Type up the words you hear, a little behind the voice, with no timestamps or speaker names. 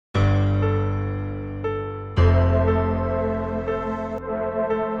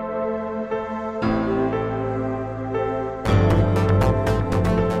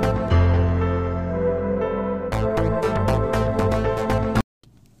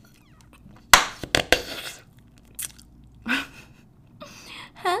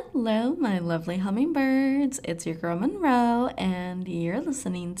Hello, my lovely hummingbirds. It's your girl Monroe, and you're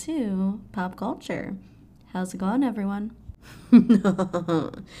listening to Pop Culture. How's it going, everyone?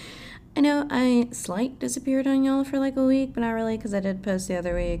 I know I slight disappeared on y'all for like a week, but not really because I did post the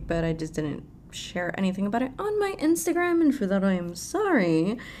other week, but I just didn't share anything about it on my Instagram, and for that I am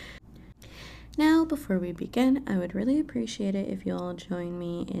sorry. Now, before we begin, I would really appreciate it if you all join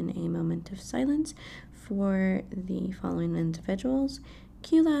me in a moment of silence for the following individuals: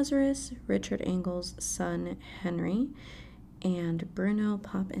 Q Lazarus, Richard Engel's son Henry, and Bruno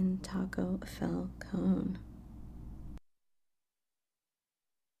Poppin Taco Falcone.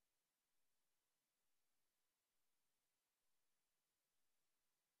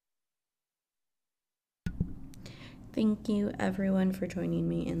 Thank you, everyone, for joining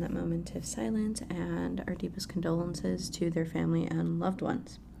me in that moment of silence, and our deepest condolences to their family and loved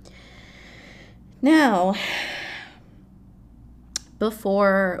ones. Now,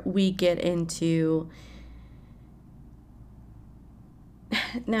 before we get into...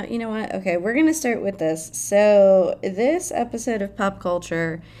 Now, you know what? Okay, we're going to start with this. So, this episode of Pop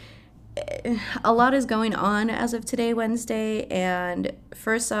Culture, a lot is going on as of today, Wednesday, and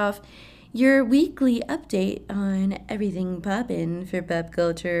first off, your weekly update on everything poppin' for pop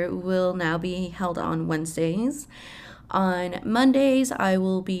culture will now be held on Wednesdays. On Mondays, I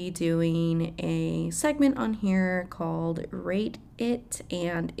will be doing a segment on here called Rate It,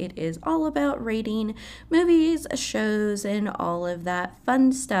 and it is all about rating movies, shows, and all of that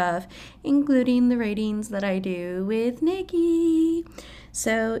fun stuff, including the ratings that I do with Nikki.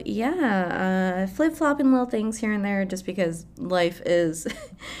 So, yeah, flip-flopping little things here and there just because life is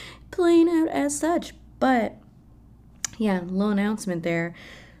playing out as such. But, yeah, little announcement there.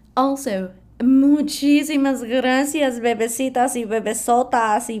 Also, muchísimas gracias, bebecitas y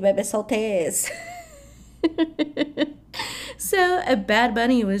bebesotas y bebesotes. So, Bad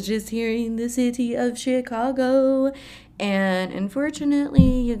Bunny was just here in the city of Chicago, and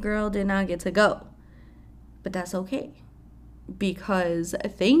unfortunately, your girl did not get to go. But that's okay, because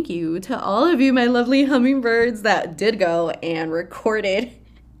thank you to all of you, my lovely hummingbirds, that did go and recorded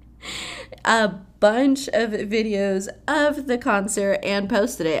a bunch of videos of the concert and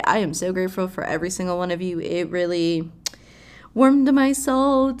posted it. I am so grateful for every single one of you. It really warmed my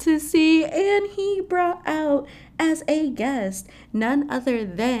soul to see, and he brought out as a guest none other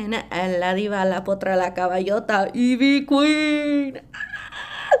than La Diva, La Potra, La Caballota, Ivy Queen.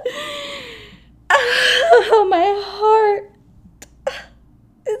 Oh, my heart.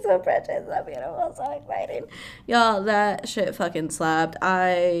 It's so precious, so beautiful, so exciting. Y'all, that shit fucking slapped.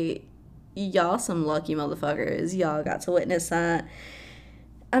 Y'all some lucky motherfuckers. Y'all got to witness that.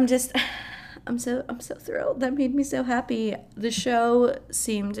 I'm so thrilled. That made me so happy. The show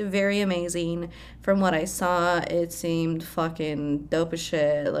seemed very amazing. From what I saw, it seemed fucking dope as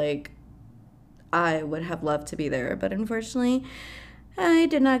shit. Like, I would have loved to be there, but unfortunately, I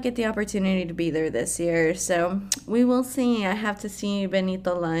did not get the opportunity to be there this year, so we will see. I have to see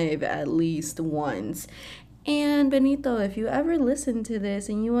Benito live at least once. And Benito, if you ever listen to this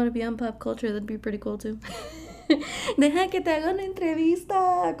and you want to be on Pop Culture, that'd be pretty cool too. Deja que te haga una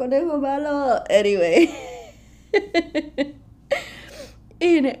entrevista, conejo malo. Anyway.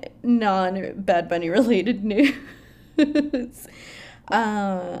 In non-Bad Bunny related news. So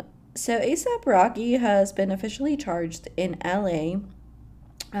ASAP Rocky has been officially charged in LA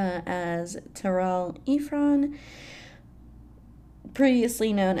as Terrell Efron,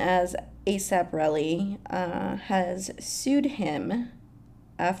 previously known as ASAP Rocky, has sued him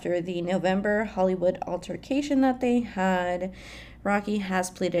after the November Hollywood altercation that they had. Rocky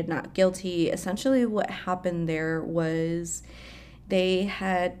has pleaded not guilty. Essentially what happened there was they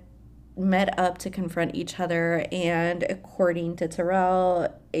had met up to confront each other, and according to Terrell,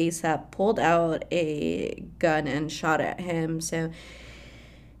 ASAP pulled out a gun and shot at him. So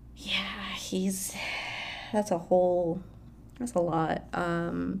yeah, that's a lot.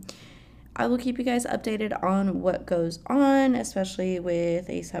 I will keep you guys updated on what goes on, especially with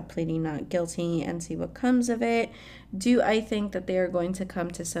ASAP pleading not guilty, and see what comes of it. Do I think that they are going to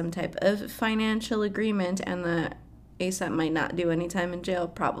come to some type of financial agreement and that ASAP might not do any time in jail?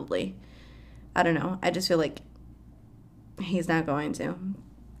 Probably. I don't know. I just feel like he's not going to.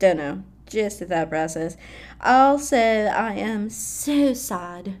 Don't know. Just that process. Also, I am so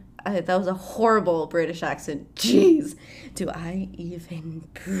sad. That was a horrible British accent. Jeez. Do I even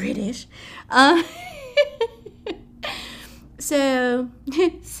British? So.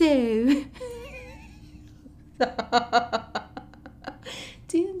 Dear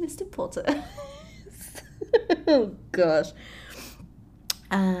Mr. Potter. Oh, gosh.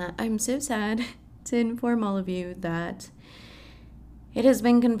 I'm so sad to inform all of you that It has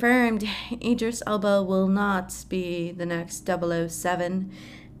been confirmed Idris Elba will not be the next 007,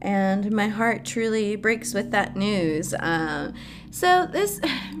 and my heart truly breaks with that news.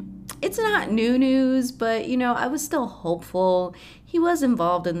 It's not new news, but I was still hopeful. He was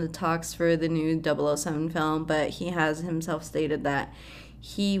involved in the talks for the new 007 film, but he has himself stated that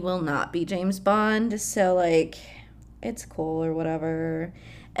he will not be James Bond, so it's cool or whatever.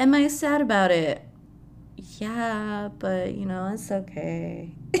 Am I sad about it? Yeah, but it's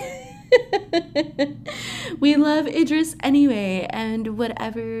okay. We love Idris anyway, and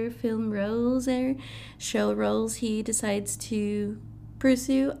whatever film roles or show roles he decides to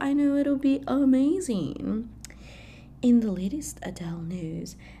pursue, I know it'll be amazing. In the latest Adele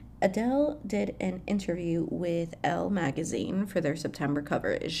news, Adele did an interview with Elle magazine for their September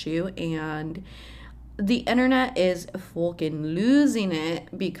cover issue, and the internet is fucking losing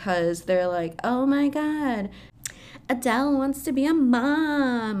it because they're like, oh my god, Adele wants to be a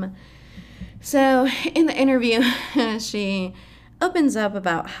mom. So in the interview, she opens up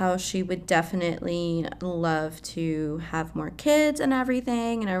about how she would definitely love to have more kids and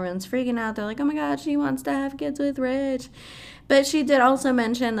everything, and everyone's freaking out. They're like, oh my god, she wants to have kids with Rich. But she did also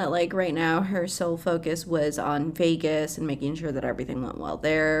mention that right now her sole focus was on Vegas and making sure that everything went well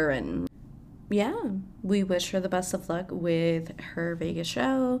there. And yeah, we wish her the best of luck with her Vegas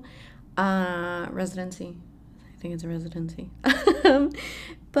show. Residency. I think it's a residency.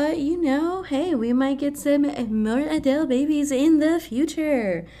 But hey, we might get some more Adele babies in the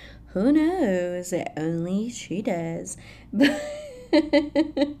future. Who knows? Only she does.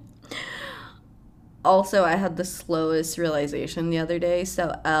 Also, I had the slowest realization the other day.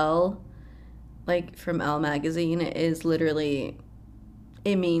 So Elle, from Elle magazine, is literally,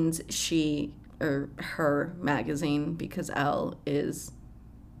 it means she or her magazine, because Elle is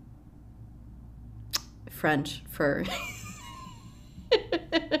French for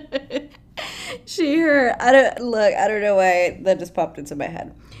she, her. I don't know why that just popped into my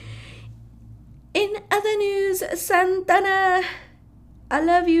head. In other news, Santana, I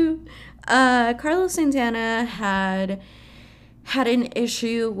love you. Carlos Santana had an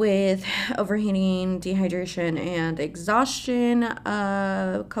issue with overheating, dehydration, and exhaustion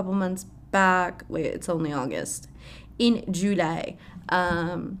a couple months back. Wait, it's only August. In July,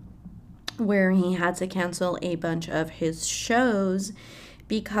 where he had to cancel a bunch of his shows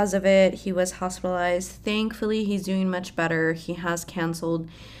because of it. He was hospitalized. Thankfully, he's doing much better. He has canceled,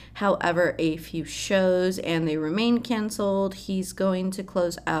 however, a few shows, and they remain canceled. He's going to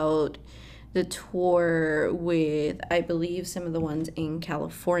close out the tour with, I believe, some of the ones in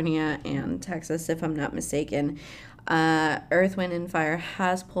California and Texas, if I'm not mistaken. Earth, Wind, and Fire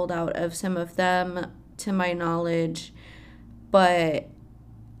has pulled out of some of them, to my knowledge, but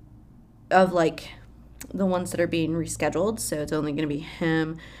of the ones that are being rescheduled, so it's only going to be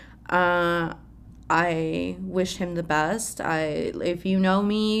him. I wish him the best. If you know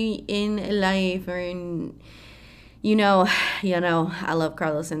me in life, or in, I love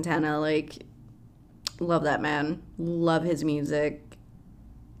Carlos Santana. Love that man. Love his music.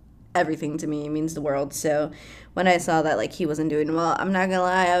 Everything to me means the world. So when I saw that he wasn't doing well, I'm not gonna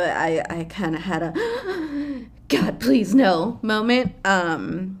lie, I kind of had a God please no moment.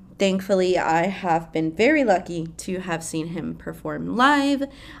 Thankfully, I have been very lucky to have seen him perform live.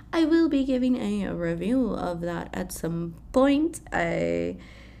 I will be giving a review of that at some point. I'm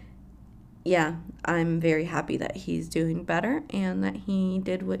very happy that he's doing better and that he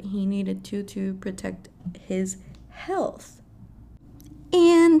did what he needed to protect his health.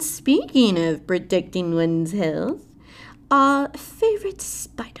 And speaking of protecting one's health, our favorite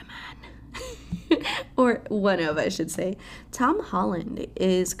Spider-Man, or one of, I should say, Tom Holland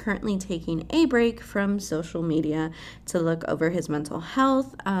is currently taking a break from social media to look over his mental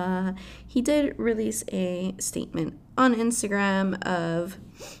health. He did release a statement on Instagram of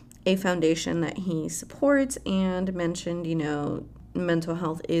a foundation that he supports and mentioned, mental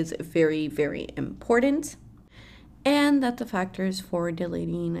health is very, very important. And that the factors for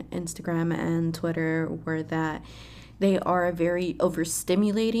deleting Instagram and Twitter were that they are very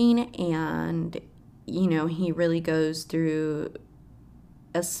overstimulating, and, he really goes through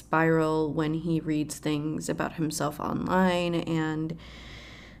a spiral when he reads things about himself online. And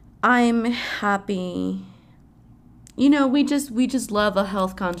I'm happy, we just love a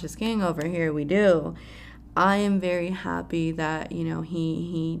health conscious king over here. We do. I am very happy that,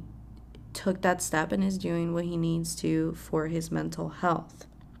 he took that step and is doing what he needs to for his mental health.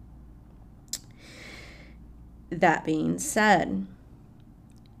 That being said,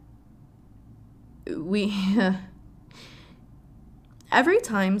 every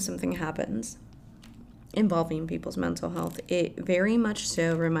time something happens, involving people's mental health. It very much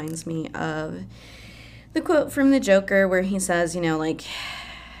so reminds me of the quote from the Joker where he says, you know, like,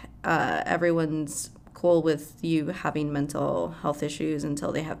 everyone's cool with you having mental health issues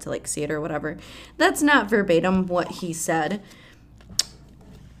until they have to, like, see it or whatever. That's not verbatim what he said.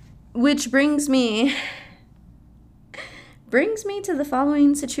 Which brings me to the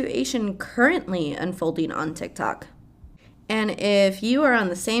following situation currently unfolding on TikTok. And if you are on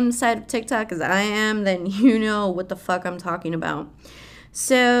the same side of TikTok as I am, then you know what the fuck I'm talking about.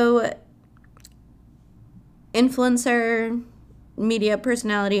 So, influencer, media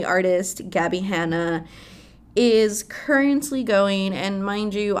personality, artist Gabby Hanna is currently going, and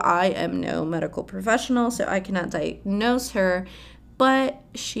mind you, I am no medical professional, so I cannot diagnose her, but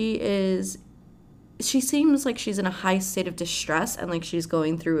she seems like she's in a high state of distress and like she's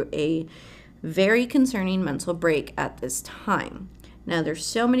going through a very concerning mental break at this time. Now, there's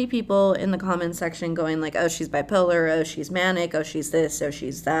so many people in the comment section going like, oh, she's bipolar, oh, she's manic, oh, she's this, oh,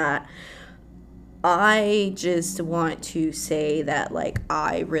 she's that. I just want to say that, like,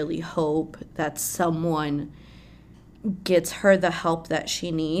 I really hope that someone gets her the help that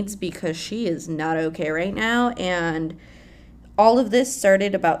she needs, because she is not okay right now. And all of this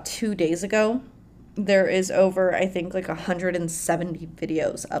started about 2 days ago. There is over, I think, like 170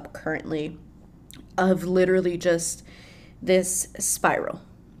 videos up currently of literally just this spiral.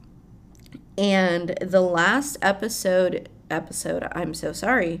 And the last episode, I'm so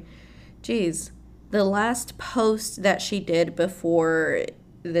sorry. Jeez. The last post that she did before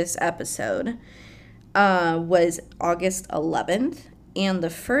this episode was August 11th. And the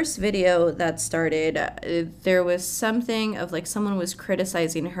first video that started, there was something of like someone was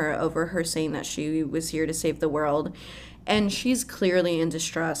criticizing her over her saying that she was here to save the world. And she's clearly in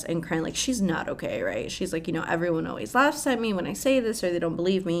distress and crying, like she's not okay, right? She's like, you know, everyone always laughs at me when I say this, or they don't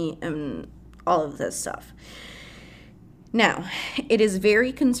believe me, and all of this stuff. Now, it is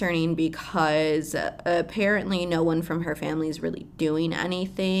very concerning because apparently no one from her family is really doing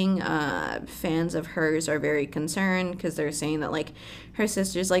anything. Fans of hers are very concerned because they're saying that, like, her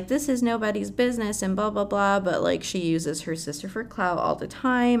sister's like, this is nobody's business and blah, blah, blah. But, like, she uses her sister for clout all the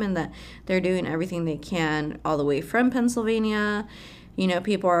time, and that they're doing everything they can all the way from Pennsylvania. You know,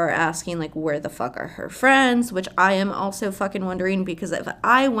 people are asking, like, where the fuck are her friends? Which I am also fucking wondering, because if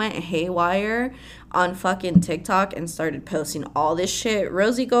I went haywire on fucking TikTok and started posting all this shit,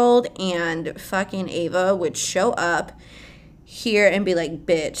 Rosie Gold and fucking Ava would show up here and be like,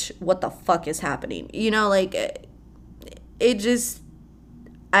 bitch, what the fuck is happening? You know, like, it just,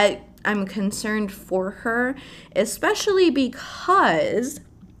 I'm concerned for her, especially because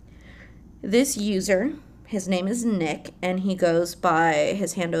this user, his name is Nick, and he goes by,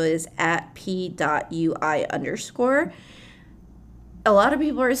 his handle is @p.ui_. A lot of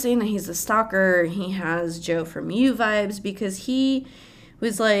people are saying that he's a stalker. He has Joe from You vibes, because he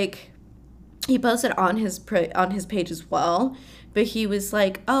was like, he posted on his page as well, but he was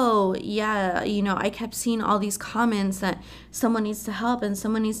like, oh, yeah, you know, I kept seeing all these comments that someone needs to help and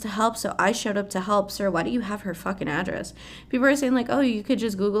someone needs to help, so I showed up to help. Sir, why do you have her fucking address? People are saying, like, oh, you could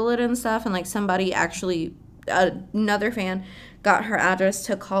just Google it and stuff, and, like, somebody actually, another fan, got her address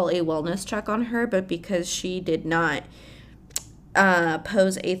to call a wellness check on her, but because she did not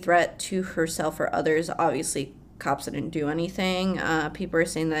pose a threat to herself or others, obviously cops didn't do anything. People are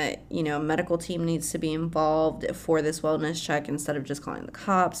saying that, you know, a medical team needs to be involved for this wellness check instead of just calling the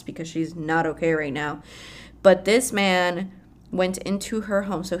cops, because she's not okay right now. But this man went into her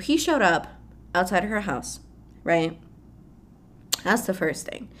home. So he showed up outside her house, right? That's the first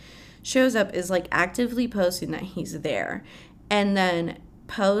thing. Shows up, is like actively posting that he's there, and then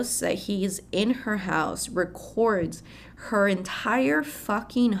posts that he's in her house, records her entire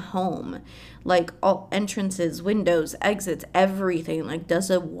fucking home, like all entrances, windows, exits, everything, like does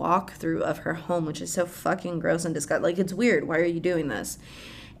a walkthrough of her home, which is so fucking gross and disgusting. Like, it's weird. Why are you doing this?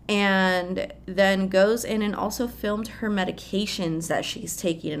 And then goes in and also filmed her medications that she's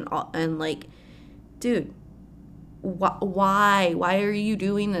taking, and like, dude, why are you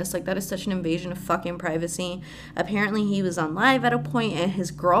doing this? Like, that is such an invasion of fucking privacy. Apparently he was on live at a point, and his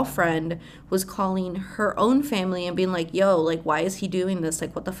girlfriend was calling her own family and being like, yo, like, why is he doing this?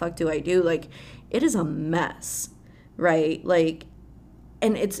 Like, what the fuck do I do? Like, it is a mess, right? Like,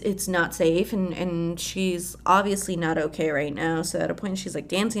 and it's not safe, and she's obviously not okay right now. So at a point she's like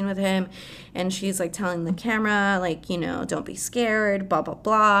dancing with him, and she's like telling the camera, like, you know, don't be scared, blah blah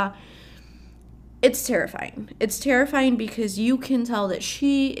blah. It's terrifying. It's terrifying because you can tell that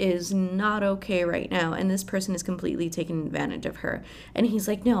she is not okay right now, and this person is completely taking advantage of her. And he's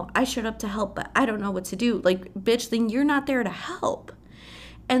like, no, I showed up to help, but I don't know what to do. Like, bitch, then you're not there to help.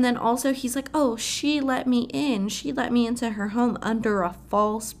 And then also he's like, oh, she let me in. She let me into her home under a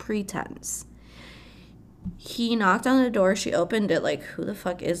false pretense. He knocked on the door. She opened it like, who the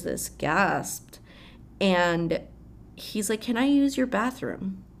fuck is this? Gasped. And he's like, can I use your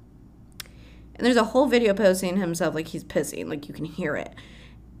bathroom? And there's a whole video posting himself like he's pissing. Like you can hear it.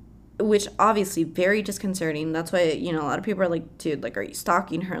 Which obviously very disconcerting. That's why, you know, a lot of people are like, dude, like, are you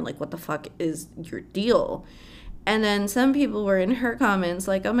stalking her? Like, what the fuck is your deal? And then some people were in her comments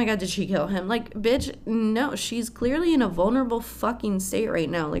like, oh my God, did she kill him? Like, bitch, no, she's clearly in a vulnerable fucking state right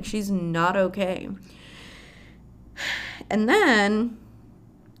now. Like, she's not okay. And then,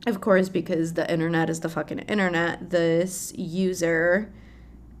 of course, because the internet is the fucking internet, this user,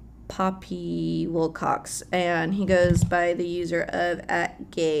 Poppy Wilcox, and he goes by the user of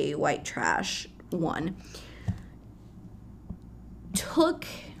 @GayWhiteTrash1,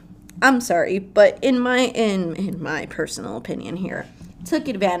 I'm sorry, but in my personal opinion here, took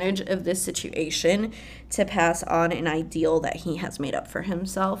advantage of this situation to pass on an ideal that he has made up for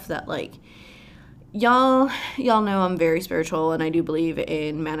himself. That like, y'all know I'm very spiritual and I do believe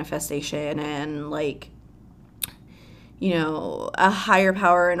in manifestation and like, you know, a higher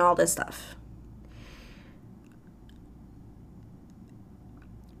power and all this stuff.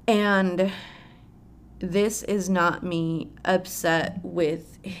 And this is not me upset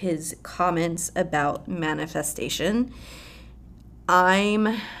with his comments about manifestation.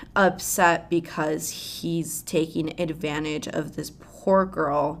 I'm upset because he's taking advantage of this poor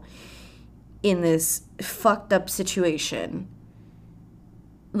girl in this fucked up situation.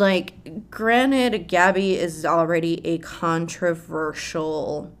 Like, granted, Gabby is already a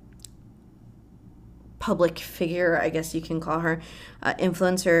controversial public figure, I guess you can call her,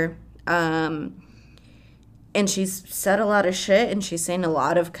 influencer. And she's said a lot of shit and she's saying a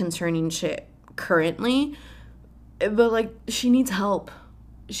lot of concerning shit currently. But, like, she needs help.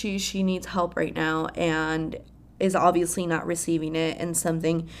 She needs help right now and is obviously not receiving it. And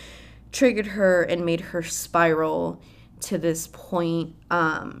something triggered her and made her spiral to this point.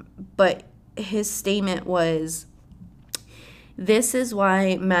 But his statement was, this is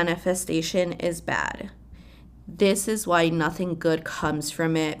why manifestation is bad. This is why nothing good comes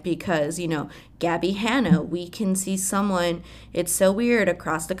from it because, you know, Gabby Hanna, we can see someone, it's so weird,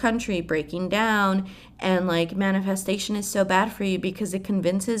 across the country breaking down, and like manifestation is so bad for you because it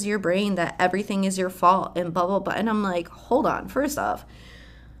convinces your brain that everything is your fault and blah, blah, blah. And I'm like, hold on, first off,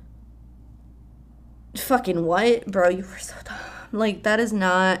 fucking what? Bro, you were so dumb. Like, that's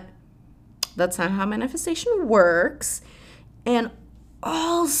not how manifestation works. And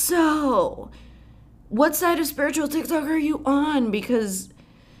also, what side of spiritual TikTok are you on? Because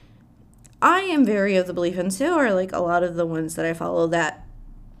I am very of the belief, and so are like a lot of the ones that I follow, that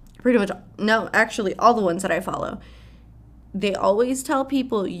pretty much, no, actually all the ones that I follow, they always tell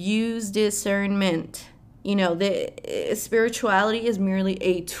people use discernment. You know, the spirituality is merely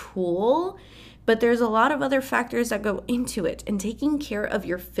a tool, but there's a lot of other factors that go into it, and taking care of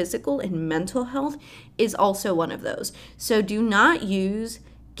your physical and mental health is also one of those. So do not use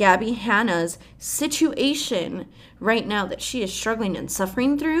Gabby Hanna's situation right now that she is struggling and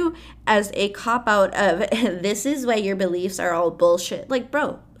suffering through as a cop-out of this is why your beliefs are all bullshit. Like,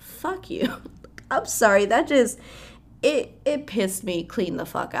 bro, fuck you. I'm sorry, that just, it pissed me clean the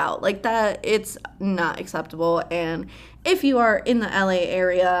fuck out. Like, that, it's not acceptable. And if you are in the LA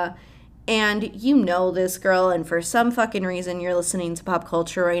area and you know this girl and for some fucking reason you're listening to pop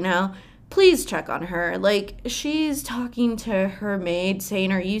culture right now, please check on her. Like, she's talking to her maid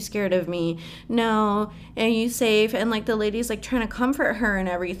saying, are you scared of me? No. Are you safe? And like the lady's like trying to comfort her and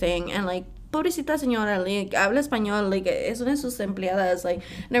everything. And like, pobrecita señora, like, habla español, like, es una de sus empleadas. Like,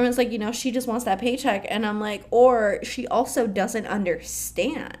 and everyone's like, you know, she just wants that paycheck. And I'm like, or she also doesn't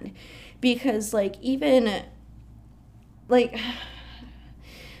understand. Because like, even like,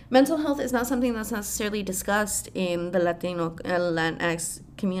 mental health is not something that's necessarily discussed in the Latino Latinx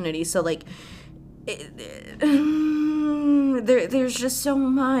community. So like, there's just so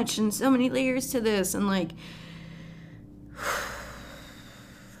much and so many layers to this, and like,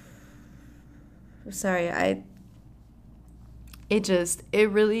 sorry,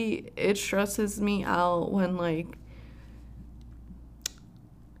 it stresses me out when like,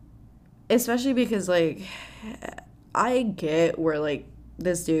 especially because like, I get where like,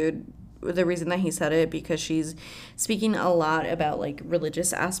 this dude, the reason that he said it, because she's speaking a lot about like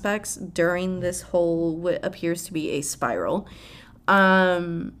religious aspects during this whole what appears to be a spiral.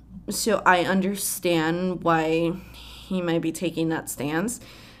 So I understand why he might be taking that stance,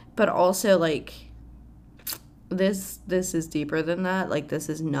 but also like, this is deeper than that. Like, this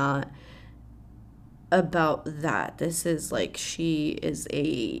is not about that. This is like, she is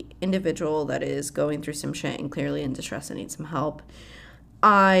a individual that is going through some shit and clearly in distress and needs some help.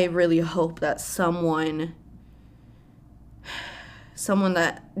 I really hope that someone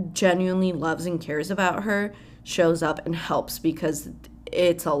that genuinely loves and cares about her shows up and helps, because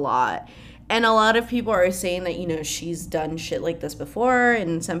it's a lot. And a lot of people are saying that, you know, she's done shit like this before,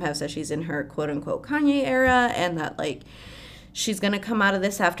 and some have said she's in her quote-unquote Kanye era, and that, like, she's gonna come out of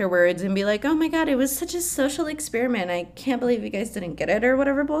this afterwards and be like, oh my god, it was such a social experiment, I can't believe you guys didn't get it, or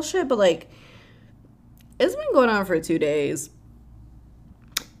whatever bullshit. But, like, it's been going on for 2 days.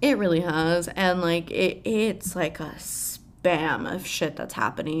 It really has. And, like, it's like a spam of shit that's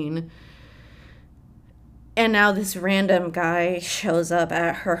happening. And now this random guy shows up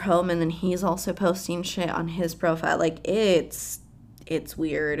at her home, and then he's also posting shit on his profile. Like, it's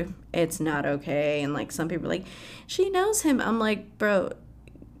weird. It's not okay. And, like, some people are like, she knows him. I'm like, bro,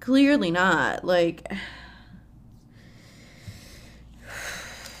 clearly not. Like,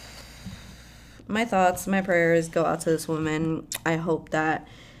 my thoughts, my prayers go out to this woman. I hope that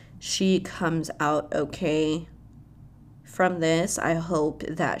she comes out okay from this. I hope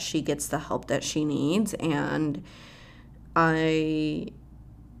that she gets the help that she needs, and my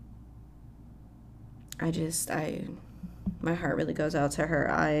heart really goes out to her.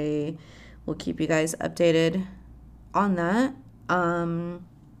 I will keep you guys updated on that. On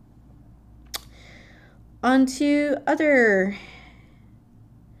to other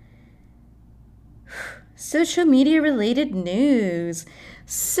social media related news.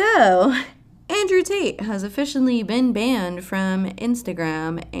 So, Andrew Tate has officially been banned from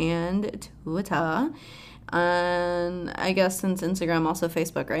Instagram and Twitter. And I guess since Instagram, also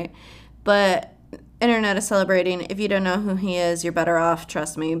Facebook, right? But internet is celebrating. If you don't know who he is, you're better off,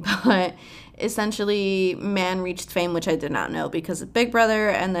 trust me. But essentially, man reached fame, which I did not know, because of Big Brother.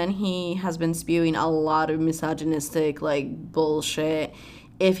 And then he has been spewing a lot of misogynistic, like, bullshit.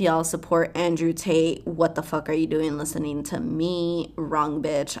 If y'all support Andrew Tate, what the fuck are you doing listening to me? Wrong,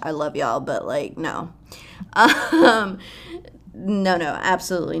 bitch. I love y'all, but, like, no. No,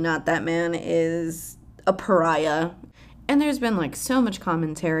 absolutely not. That man is a pariah. And there's been, like, so much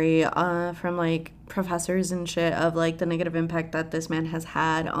commentary from, like, professors and shit of, like, the negative impact that this man has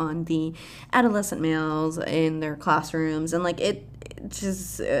had on the adolescent males in their classrooms. And, like, it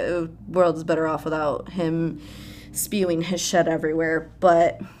just, world is better off without him spewing his shit everywhere.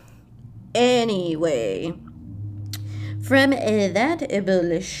 But anyway, from that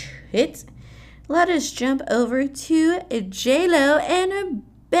bullshit, let us jump over to J-Lo and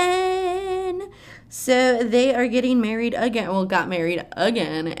Ben. So they are getting married again. Well, got married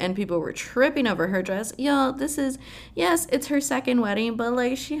again, and people were tripping over her dress. Y'all, yes, it's her second wedding, but,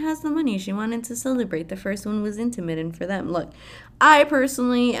 like, she has the money. She wanted to celebrate. The first one was intimate, and for them, look, I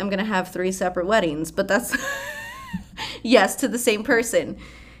personally am going to have 3 separate weddings, but that's... yes, to the same person.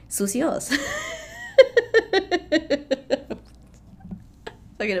 Sucios.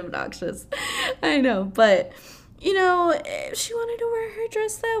 Fucking obnoxious. I know, but, you know, if she wanted to wear her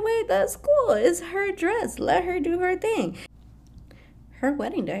dress that way, that's cool. It's her dress. Let her do her thing. Her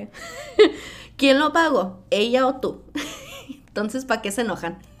wedding day. ¿Quién lo pagó? ¿Ella o tú? Entonces, ¿para qué se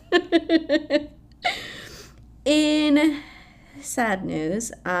enojan? In sad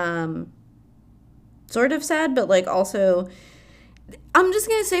news, sort of sad, but, like, also, I'm just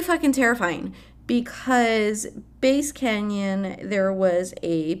gonna say fucking terrifying, because Base Canyon, there was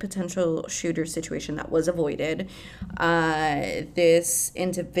a potential shooter situation that was avoided. This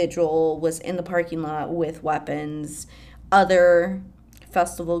individual was in the parking lot with weapons. Other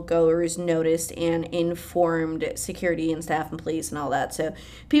festival goers noticed and informed security and staff and police and all that. So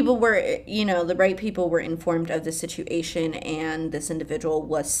people were, you know, the right people were informed of the situation, and this individual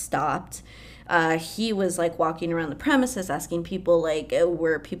was stopped. He was, like, walking around the premises asking people, like,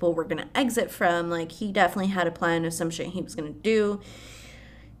 where people were going to exit from. Like, he definitely had a plan of some shit he was going to do.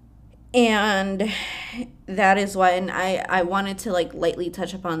 And that is why, and I wanted to, like, lightly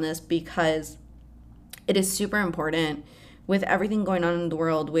touch upon this, because it is super important with everything going on in the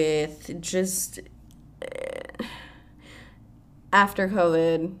world, with just after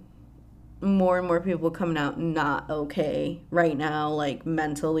COVID, more and more people coming out not okay right now, like,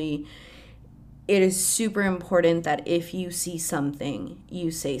 mentally. It is super important that if you see something, you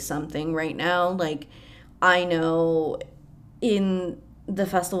say something right now. Like, I know in the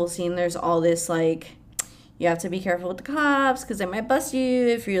festival scene, there's all this, like, you have to be careful with the cops because they might bust you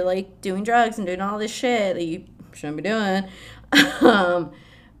if you're, like, doing drugs and doing all this shit that you shouldn't be doing.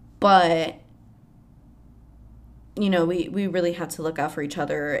 But, you know, we really have to look out for each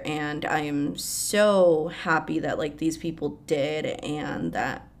other, and I am so happy that, like, these people did, and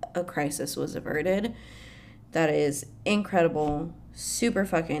that but a crisis was averted. That is incredible. Super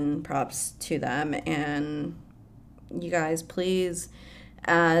fucking props to them. And you guys, please,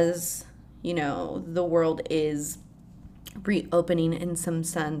 as you know, the world is reopening in some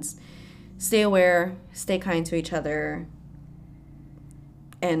sense, stay aware, stay kind to each other.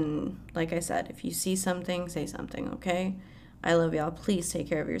 And like I said, if you see something, say something, okay? I love y'all. Please take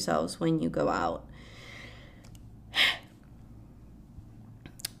care of yourselves when you go out.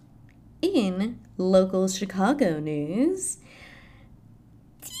 In local Chicago news,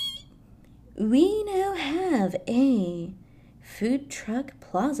 we now have a food truck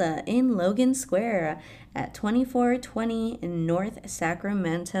plaza in Logan Square at 2420 North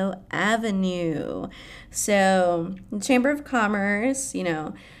Sacramento Avenue. So the Chamber of Commerce, you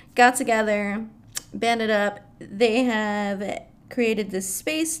know, got together, banded up. They have created this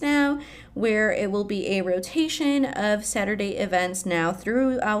space now where it will be a rotation of Saturday events now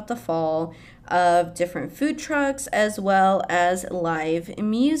throughout the fall of different food trucks as well as live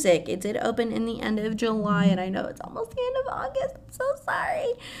music. It did open in the end of July, and I know it's almost the end of August. I'm so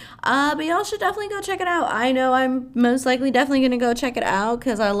sorry. But y'all should definitely go check it out. I know I'm most likely definitely going to go check it out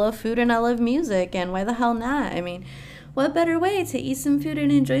because I love food and I love music, and why the hell not? I mean, what better way to eat some food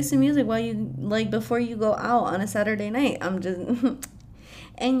and enjoy some music while you, like, before you go out on a Saturday night? I'm just...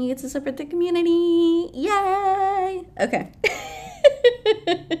 and you get to support the community. Yay! Okay.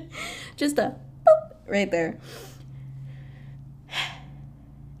 Just a boop right there.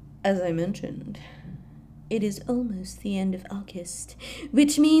 As I mentioned, it is almost the end of August,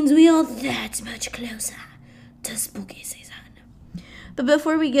 which means we are that much closer to spooky season. But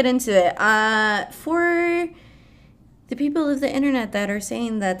before we get into it, for the people of the internet that are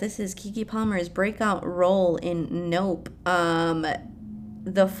saying that this is Keke Palmer's breakout role in Nope,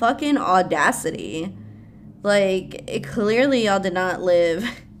 the fucking audacity. Like, clearly y'all did not live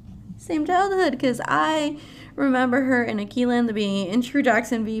same childhood, because I remember her in Akeelah and the Bee, in True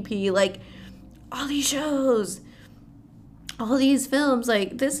Jackson VP, like, all these shows, all these films.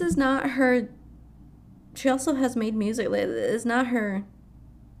 Like, this is not her. She also has made music. Like, it's not her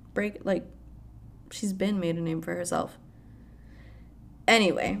break. Like, she's been made a name for herself.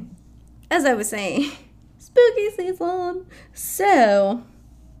 Anyway, as I was saying, spooky season. So,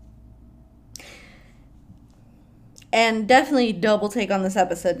 and definitely double take on this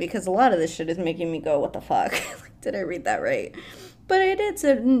episode because a lot of this shit is making me go, what the fuck? Did I read that right? But I did.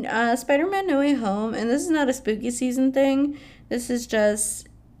 So, Spider-Man No Way Home, and this is not a spooky season thing. This is just,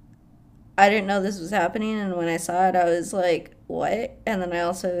 I didn't know this was happening, and when I saw it, I was like, what? And then I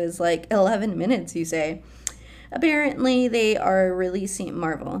also was like, 11 minutes, you say. Apparently, they are releasing,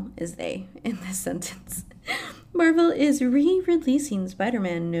 Marvel is they in this sentence. Marvel is re-releasing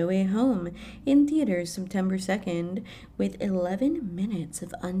Spider-Man No Way Home in theaters September 2nd with 11 minutes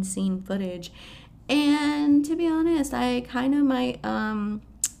of unseen footage. And to be honest, I kind of might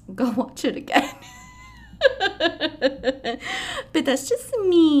go watch it again. But that's just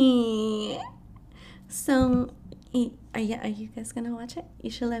me. So, are you guys gonna watch it? You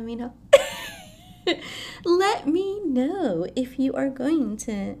should let me know. Let me know if you are going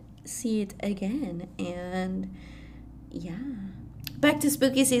to see it again. And yeah, back to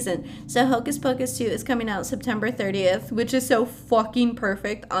spooky season. So Hocus Pocus 2 is coming out September 30th, which is so fucking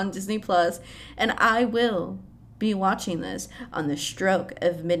perfect, on Disney Plus, and I will be watching this on the stroke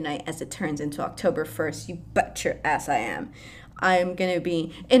of midnight as it turns into October 1st. You bet your ass I am. I'm gonna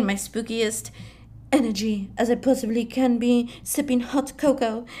be in my spookiest energy as I possibly can be, sipping hot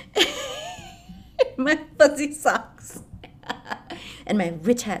cocoa my fuzzy socks and my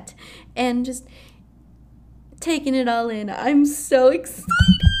witch hat, and just taking it all in. I'm so excited.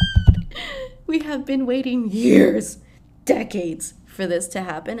 We have been waiting years, decades for this to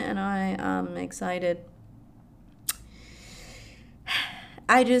happen, and I am excited.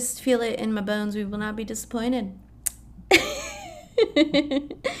 I just feel it in my bones. We will not be disappointed.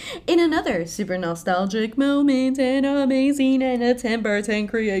 In another super nostalgic moment and amazing and a Tim Burton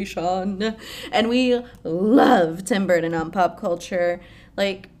creation. And we love Tim Burton on pop culture.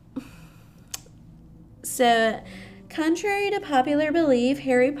 Like, so, contrary to popular belief,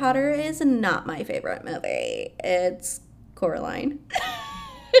 Harry Potter is not my favorite movie. It's Coraline.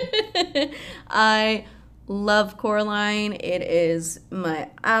 I love Coraline. It is my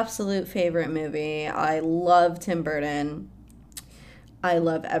absolute favorite movie. I love Tim Burton. I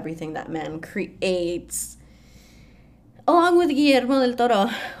love everything that man creates. Along with Guillermo del Toro.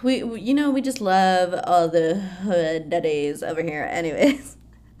 We just love all the hood daddies over here. Anyways.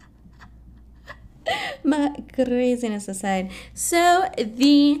 My craziness aside. So,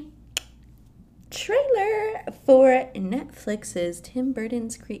 the trailer for Netflix's Tim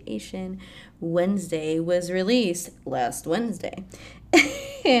Burton's creation Wednesday was released last Wednesday.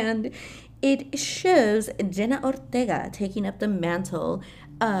 And it shows Jenna Ortega taking up the mantle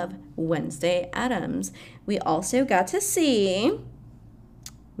of Wednesday Addams. We also got to see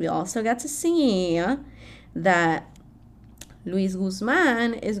that Luis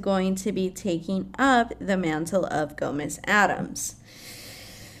Guzman is going to be taking up the mantle of Gomez Addams.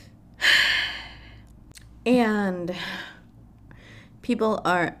 And people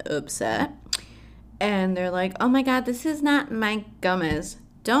are upset. And they're like, oh my God, this is not Mike Gomez.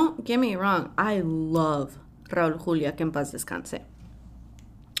 Don't get me wrong. I love Raul Julia, que en paz descanse.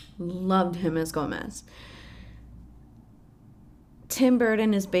 Loved him as Gomez. Tim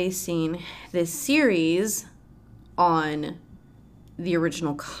Burton is basing this series on the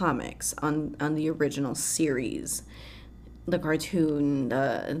original comics, on the original series, the cartoon,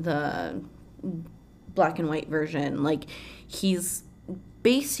 the black and white version. Like, he's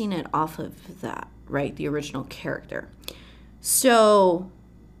basing it off of that, right? The original character. So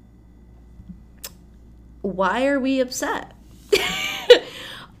why are we upset?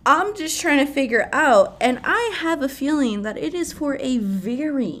 I'm just trying to figure out, and I have a feeling that it is for a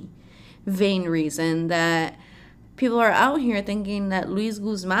very vain reason that people are out here thinking that Luis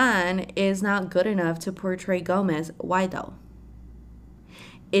Guzman is not good enough to portray Gomez. Why though?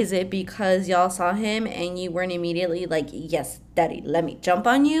 Is it because y'all saw him and you weren't immediately like, yes, daddy, let me jump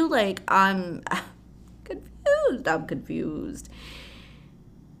on you? Like, I'm confused.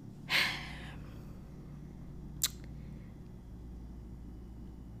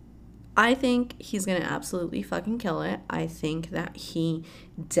 I think he's going to absolutely fucking kill it. I think that he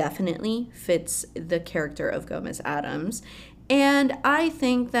definitely fits the character of Gomez Addams. And I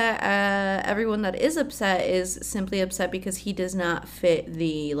think that everyone that is upset is simply upset because he does not fit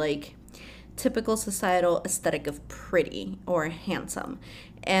the, like, typical societal aesthetic of pretty or handsome.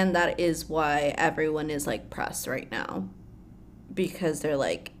 And that is why everyone is, like, pressed right now. Because they're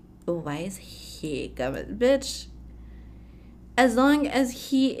like, why is he Gomez? Bitch. As long as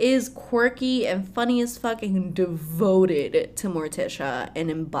he is quirky and funny as fuck and devoted to Morticia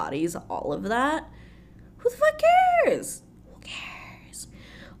and embodies all of that, who the fuck cares? Who cares?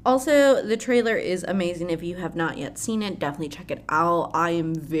 Also, the trailer is amazing. If you have not yet seen it, definitely check it out. I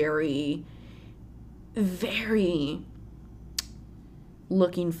am very, very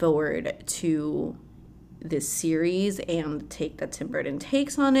looking forward to this series and the take that Tim Burton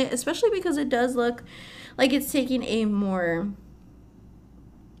takes on it, especially because it does look like it's taking a more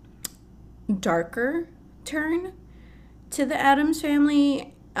darker turn to the Addams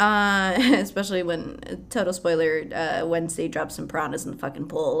family, especially when, total spoiler, Wednesday drops some piranhas in the fucking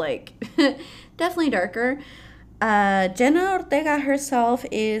pool. Like, definitely darker. Jenna Ortega herself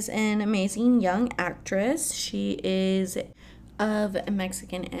is an amazing young actress. She is of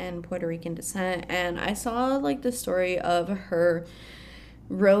Mexican and Puerto Rican descent, and I saw, like, the story of her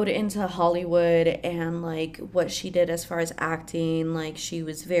road into Hollywood and, like, what she did as far as acting. Like, she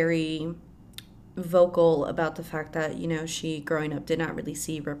was very vocal about the fact that, you know, she growing up did not really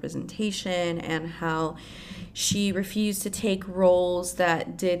see representation, and how she refused to take roles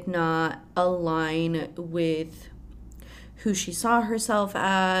that did not align with who she saw herself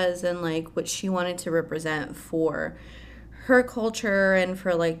as and, like, what she wanted to represent for her culture and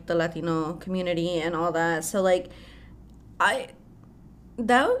for, like, the Latino community and all that. So, like,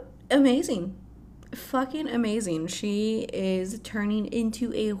 amazing. Fucking amazing. She is turning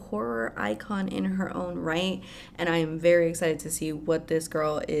into a horror icon in her own right, and I am very excited to see what this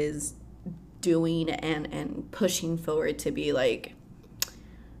girl is doing and pushing forward to be. Like,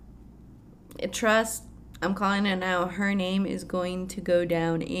 trust, I'm calling it now, her name is going to go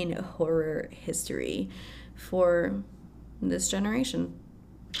down in horror history for this generation.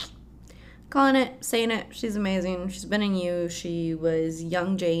 Calling it, saying it. She's amazing. She's been in You. She was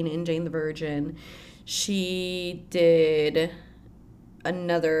young Jane in Jane the Virgin. She did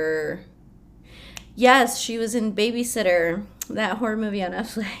another... Yes, she was in Babysitter, that horror movie on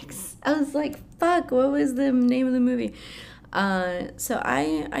Netflix. I was like, fuck, what was the name of the movie? So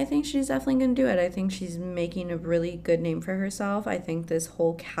I think she's definitely going to do it. I think she's making a really good name for herself. I think this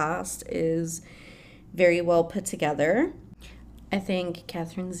whole cast is very well put together. I think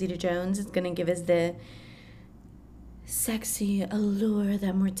Catherine Zeta-Jones is going to give us the sexy allure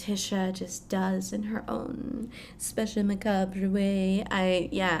that Morticia just does in her own special macabre way. I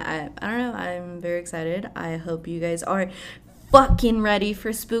don't know. I'm very excited. I hope you guys are fucking ready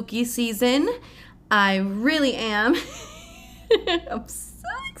for spooky season. I really am. I'm so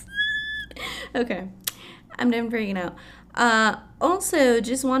excited. Okay. I'm done freaking out. Also,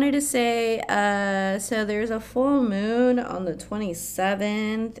 just wanted to say, so there's a full moon on the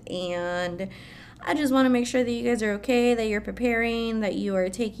 27th, and I just want to make sure that you guys are okay, that you're preparing, that you are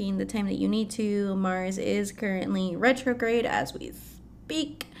taking the time that you need to. Mars is currently retrograde as we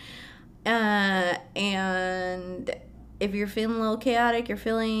speak. And if you're feeling a little chaotic, you're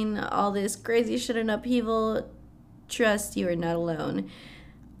feeling all this crazy shit and upheaval, trust you are not alone.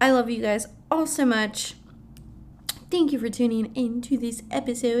 I love you guys all so much. Thank you for tuning into this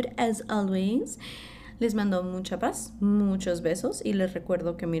episode as always. Les mando mucha paz, muchos besos, y les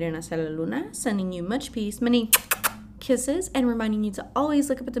recuerdo que miren hacia la luna, sending you much peace, many kisses, and reminding you to always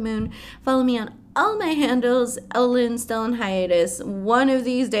look up at the moon. Follow me on all my handles. Ellen still on hiatus. One of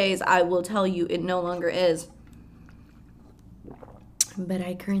these days I will tell you it no longer is. But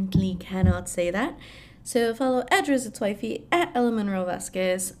I currently cannot say that. So follow at Drizzt Wifey, at Ella Monroe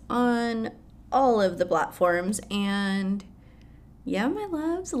Vasquez on all of the platforms. And yeah, my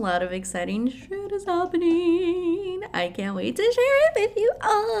loves, a lot of exciting shit is happening. I can't wait to share it with you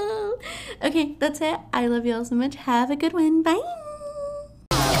all. Okay, that's it. I love you all so much. Have a good one. Bye.